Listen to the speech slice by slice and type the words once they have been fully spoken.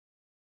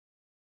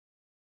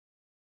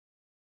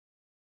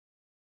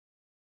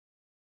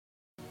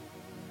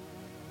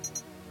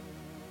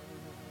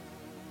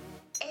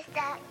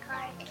that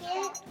car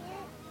kid.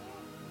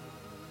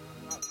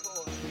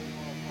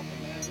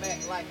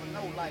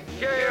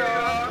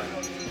 Yeah.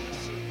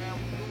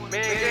 Man,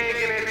 ain't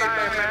getting anything,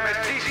 man.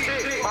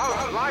 G6,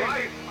 boss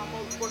life.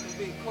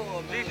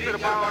 G to the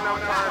ball, no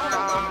first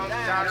time.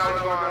 Y'all know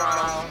what's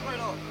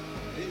going on.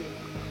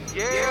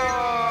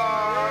 Yeah.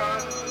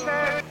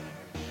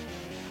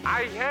 I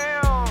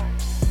am.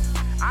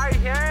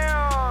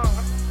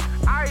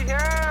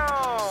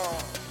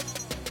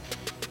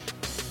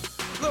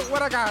 Look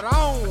what I got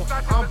on.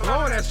 I'm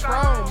blowing that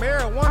strong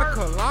marijuana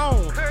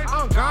cologne.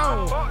 I'm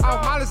gone. All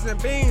mollies and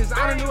beans.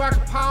 I done knew I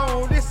could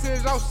pawn. This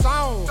is your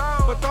song.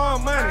 But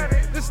throwing money,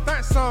 this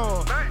stunt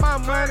song. My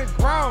money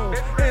grown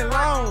and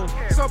long.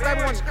 So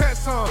baby, want you cut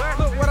some?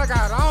 Look what I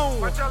got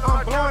on.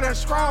 I'm blowing that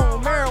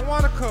strong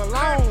marijuana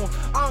cologne.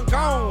 I'm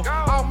gone.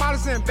 All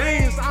mollies and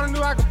beans. I done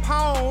knew I could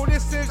pawn.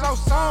 This is your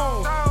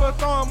song. But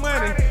throwing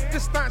money,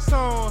 this stunt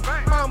song.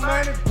 My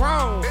money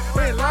grown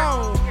and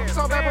long.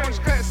 So baby, want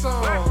you cut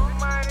some?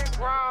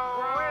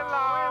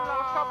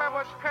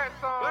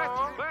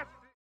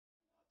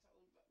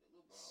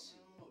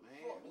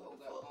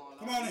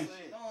 Come on in.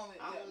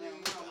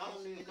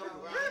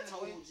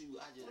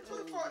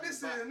 What the fuck this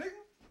is, nigga?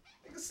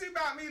 Nigga, see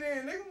about me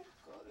then, nigga.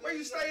 Where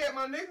you stay at,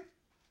 my nigga?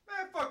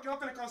 Man, fuck you, I'm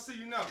finna come see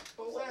you now. Man,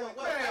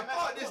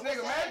 fuck this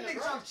nigga, man.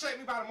 Nigga trying to check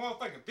me by the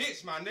motherfucking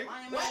bitch, my nigga.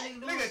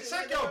 Nigga,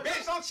 check your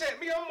bitch, don't check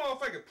me, I'm a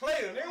motherfucking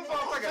player, nigga. I'm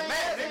motherfucking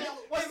mad, nigga.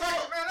 What's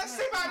up, man? Let's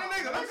see about the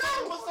nigga. Let's go.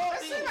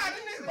 Let's see about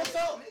the nigga. What's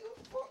up, nigga?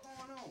 What's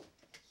going on?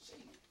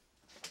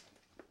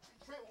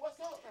 What's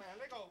up, man?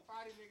 They gon'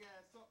 fire these nigga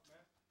ass up, man.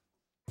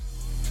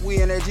 We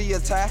in that G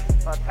attack.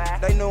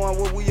 They knowin'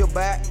 what we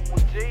about.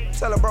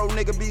 Tell a bro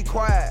nigga be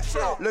quiet.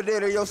 Look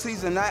at your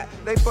season out.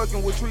 They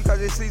fucking with Tree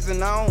cause it's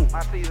season on.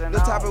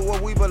 The top is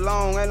where we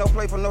belong. Ain't no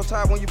play for no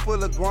time when you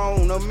full of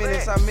grown. No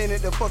minutes I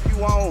minute the fuck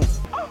you on.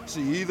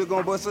 She either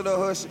gon' bust it or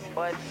hush it.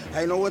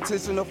 Ain't no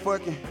attention to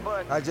fucking.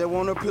 I just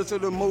want a picture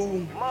to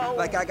move.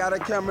 Like I got a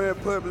camera in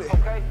public.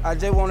 I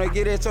just wanna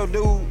get at your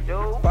dude.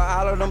 But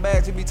all of them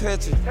bags you be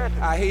touching.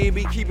 I hear you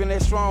be keeping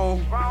that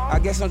strong. I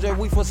guess I'm just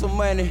weak for some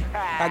money.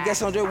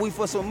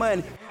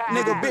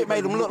 Nigga bit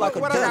made him look like a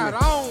what dummy. I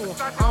got on,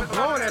 I'm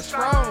blowing that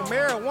strong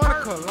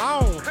marijuana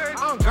cologne.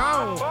 I'm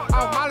gone,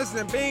 all mollies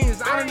and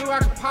beans. I done knew I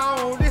could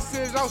pawn. This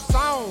is your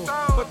song.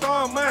 But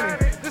throwing money,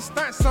 this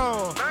stunt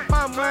song.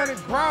 My money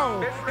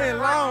grown and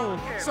long.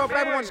 So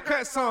baby, want you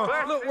cut some?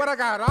 Look what I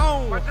got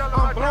on.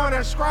 I'm blowing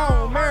that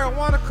strong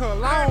marijuana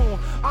cologne.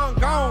 I'm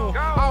gone,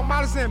 all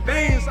mollies and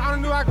beans. I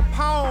done knew I could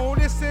pawn.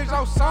 This is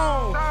your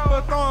song.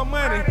 But throwing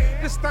money,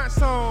 this stunt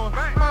song.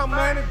 My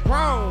money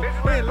grown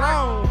and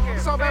long.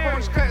 So baby,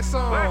 want you cut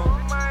some?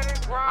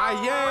 I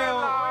yell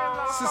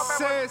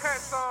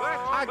success.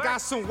 I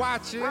got some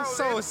watches,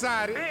 so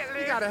excited.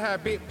 You gotta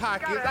have big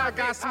pockets. I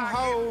got some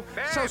hoes,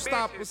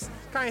 showstoppers.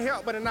 Can't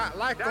help but not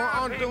like them.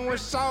 I'm doing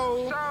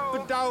show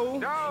for dough.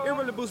 It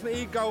really boosts my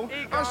ego.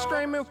 I'm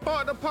screaming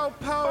fuck the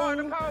po-po.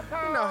 You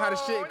know how the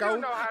shit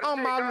go.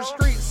 I'm all in the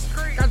streets.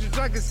 Got you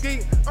drunk and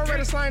ski. I'm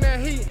ready to slang that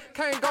heat.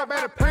 Can't go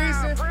back to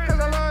prison. Cause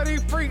I love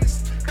these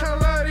freaks.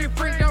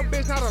 Your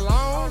bitch not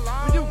alone.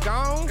 When you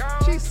gone,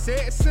 she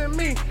sexing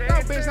me.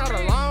 Your bitch not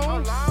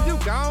alone. When you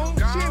gone,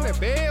 she in the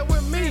bed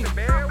with me.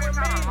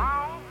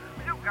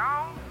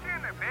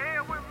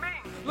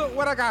 Look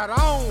what I got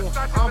on.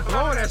 I'm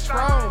blowing that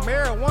strong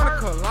marijuana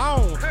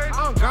cologne.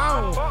 I'm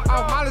gone.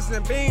 All mollies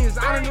and beans.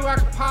 I done knew I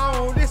could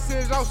pawn. This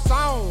is your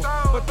song.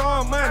 But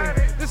throwing money,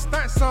 this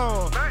stunt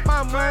song.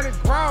 My money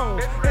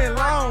grown and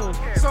long.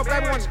 So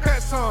baby, want you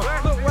cut some?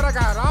 Look what I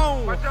got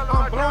on.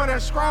 I'm blowing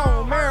that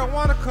strong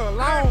marijuana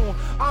cologne.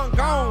 I'm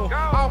gone.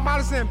 All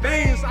mollies and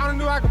beans. I done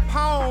knew I could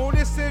pawn.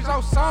 This is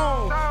your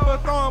song.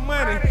 But throwing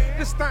money,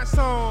 this stunt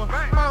song.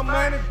 My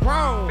money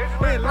grown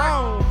and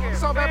long.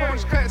 So baby,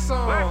 want you cut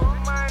some?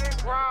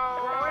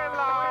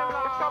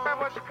 So bad,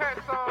 what you cut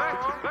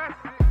some?